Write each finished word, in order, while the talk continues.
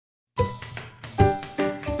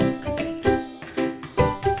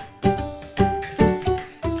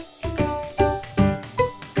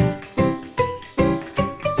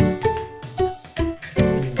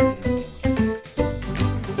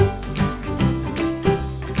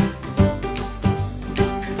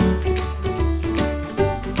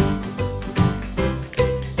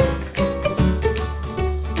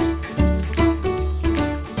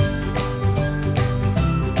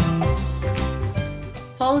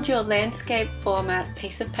Fold your landscape format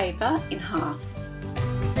piece of paper in half.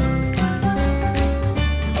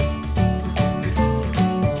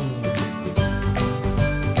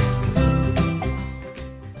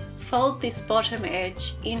 Fold this bottom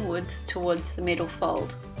edge inwards towards the middle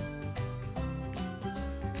fold.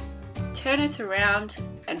 Turn it around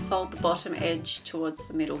and fold the bottom edge towards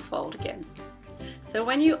the middle fold again. So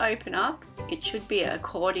when you open up, it should be an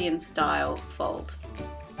accordion style fold.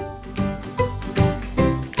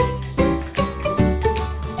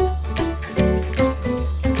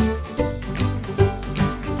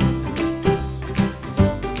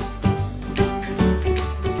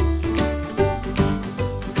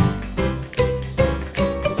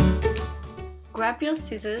 Grab your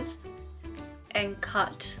scissors and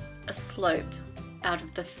cut a slope out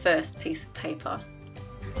of the first piece of paper.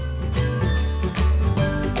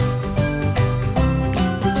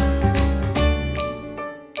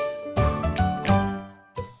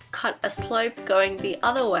 Cut a slope going the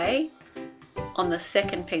other way on the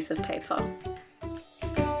second piece of paper.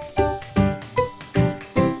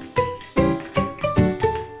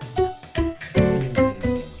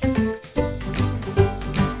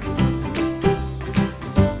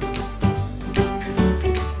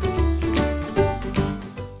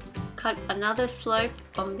 Cut another slope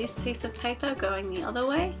on this piece of paper going the other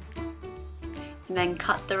way, and then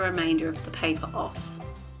cut the remainder of the paper off.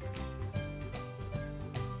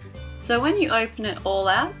 So when you open it all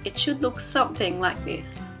out, it should look something like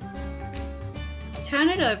this. Turn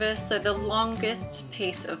it over so the longest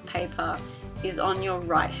piece of paper is on your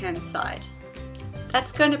right hand side.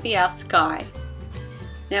 That's going to be our sky.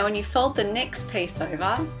 Now when you fold the next piece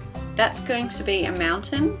over, that's going to be a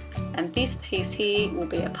mountain, and this piece here will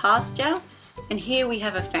be a pasture, and here we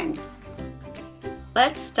have a fence.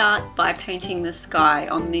 Let's start by painting the sky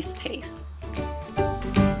on this piece.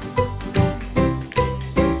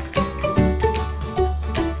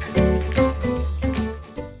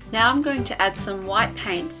 Now I'm going to add some white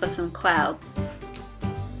paint for some clouds.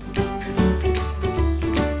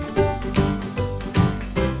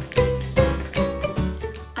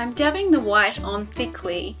 I'm dabbing the white on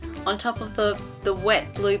thickly on top of the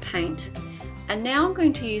wet blue paint, and now I'm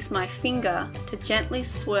going to use my finger to gently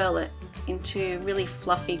swirl it into really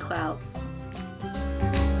fluffy clouds.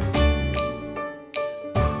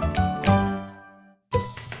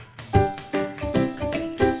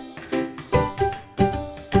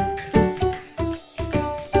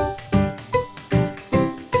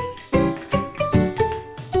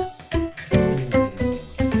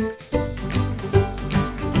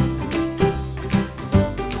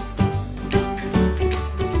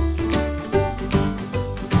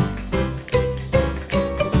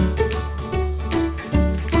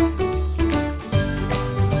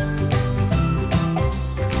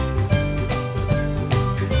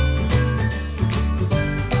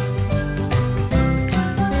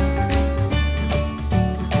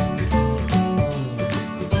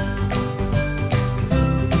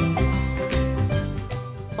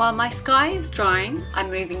 While my sky is drying, I'm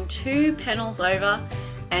moving 2 panels over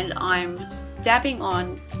and I'm dabbing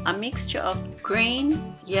on a mixture of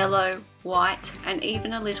green, yellow, white and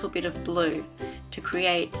even a little bit of blue to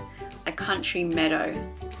create a country meadow.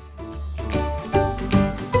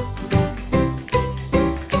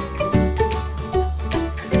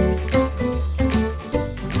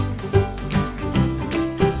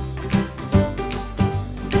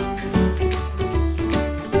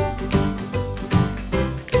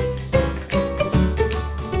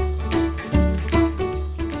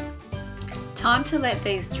 Time to let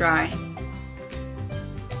these dry.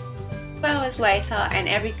 2 hours later and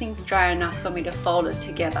everything's dry enough for me to fold it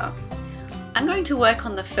together. I'm going to work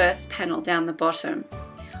on the first panel down the bottom.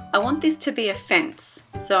 I want this to be a fence,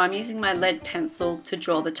 so I'm using my lead pencil to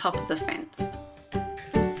draw the top of the fence.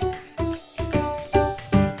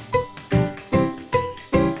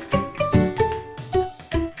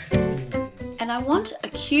 And I want a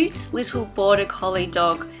cute little border collie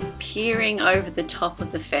dog peering over the top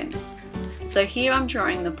of the fence. So here I'm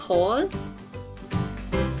drawing the paws,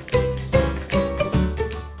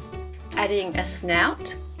 adding a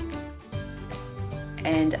snout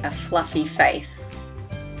and a fluffy face.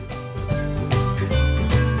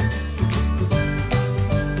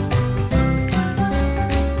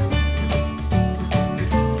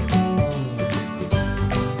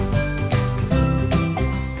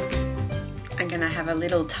 I'm going to have a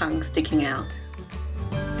little tongue sticking out.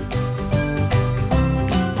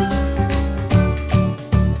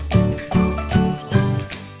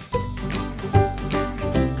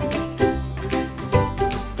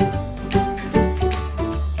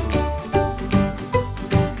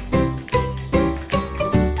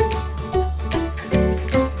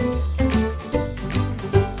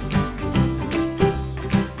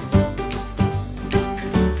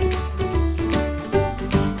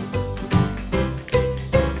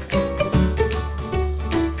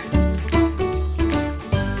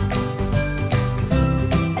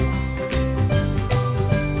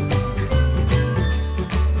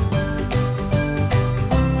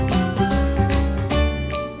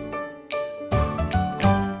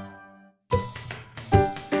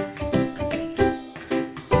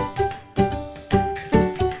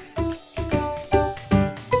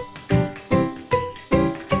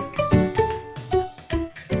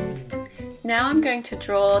 going to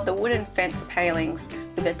draw the wooden fence palings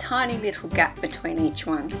with a tiny little gap between each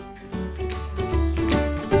one.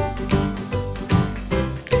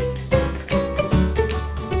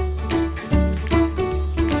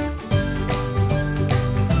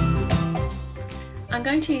 I'm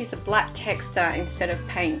going to use a black Texta instead of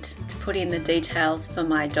paint to put in the details for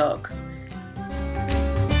my dog.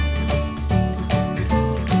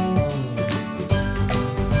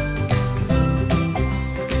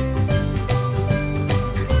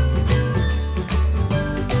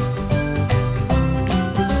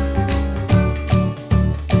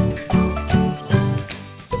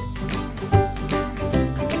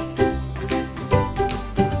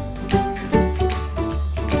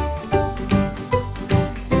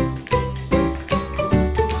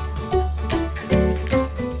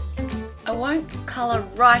 Colour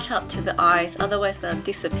right up to the eyes, otherwise they'll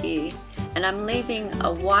disappear, and I'm leaving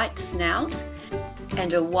a white snout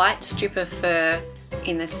and a white strip of fur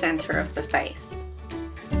in the centre of the face.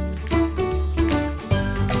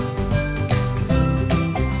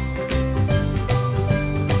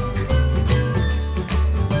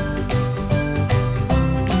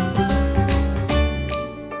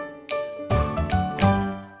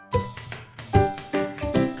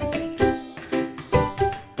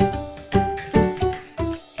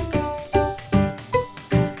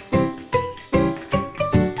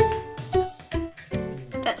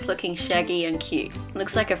 Looking shaggy and cute.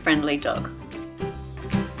 Looks like a friendly dog.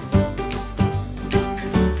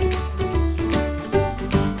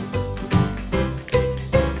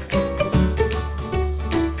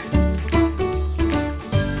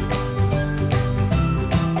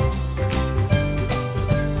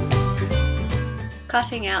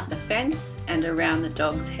 Cutting out the fence and around the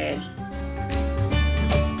dog's head.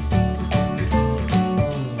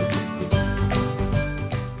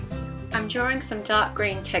 Drawing some dark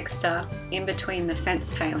green Texta in between the fence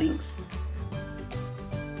palings.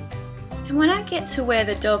 And when I get to where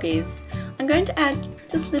the dog is, I'm going to add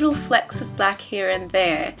just little flecks of black here and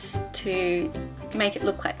there to make it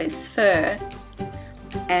look like there's fur,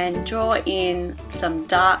 and draw in some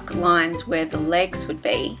dark lines where the legs would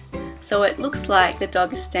be, so it looks like the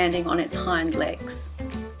dog is standing on its hind legs.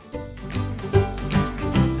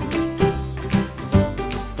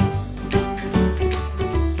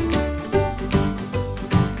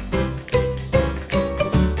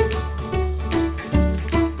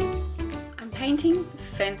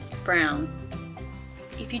 Fence brown.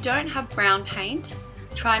 If you don't have brown paint,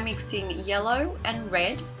 try mixing yellow and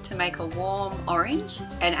red to make a warm orange,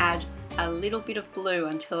 and add a little bit of blue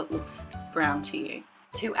until it looks brown to you.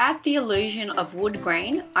 To add the illusion of wood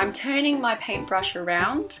grain, I'm turning my paintbrush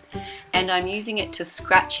around and I'm using it to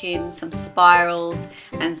scratch in some spirals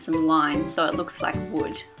and some lines so it looks like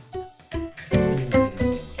wood.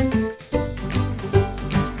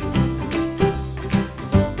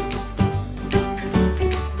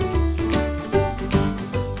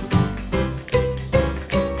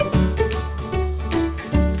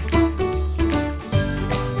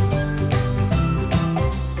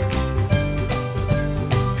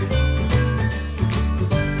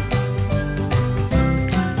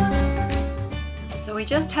 We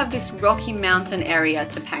just have this rocky mountain area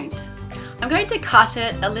to paint. I'm going to cut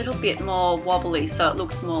it a little bit more wobbly so it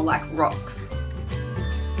looks more like rocks.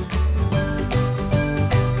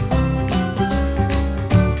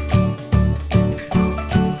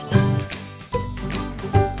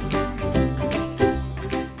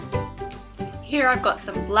 Here I've got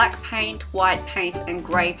some black paint, white paint and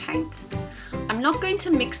grey paint. I'm not going to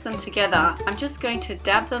mix them together, I'm just going to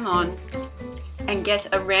dab them on and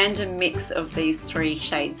get a random mix of these three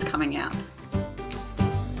shades coming out.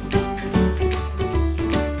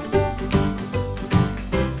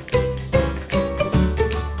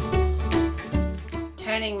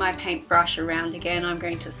 Turning my paintbrush around again, I'm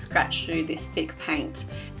going to scratch through this thick paint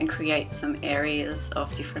and create some areas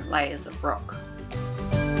of different layers of rock.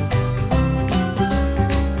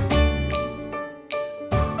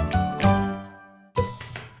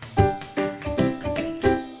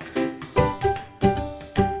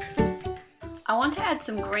 I want to add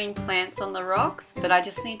some green plants on the rocks, but I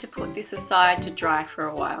just need to put this aside to dry for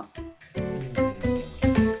a while.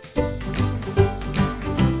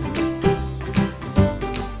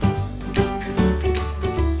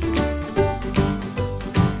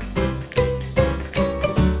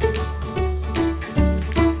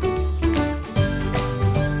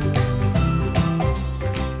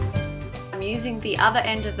 I'm using the other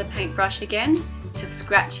end of the paintbrush again to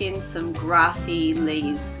scratch in some grassy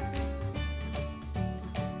leaves.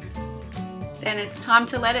 Then it's time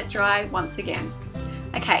to let it dry once again.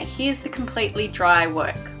 Okay, here's the completely dry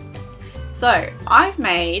work. So I've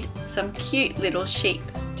made some cute little sheep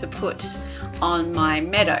to put on my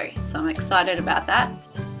meadow, so I'm excited about that.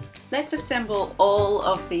 Let's assemble all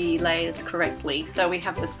of the layers correctly. So we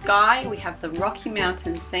have the sky, we have the Rocky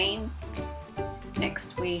Mountain scene,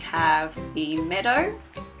 next we have the meadow,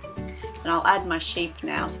 and I'll add my sheep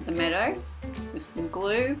now to the meadow with some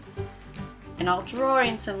glue, and I'll draw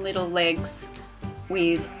in some little legs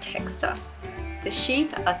with Texta. The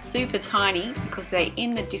sheep are super tiny because they're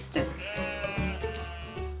in the distance.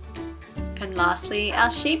 And lastly, our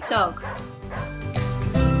sheepdog.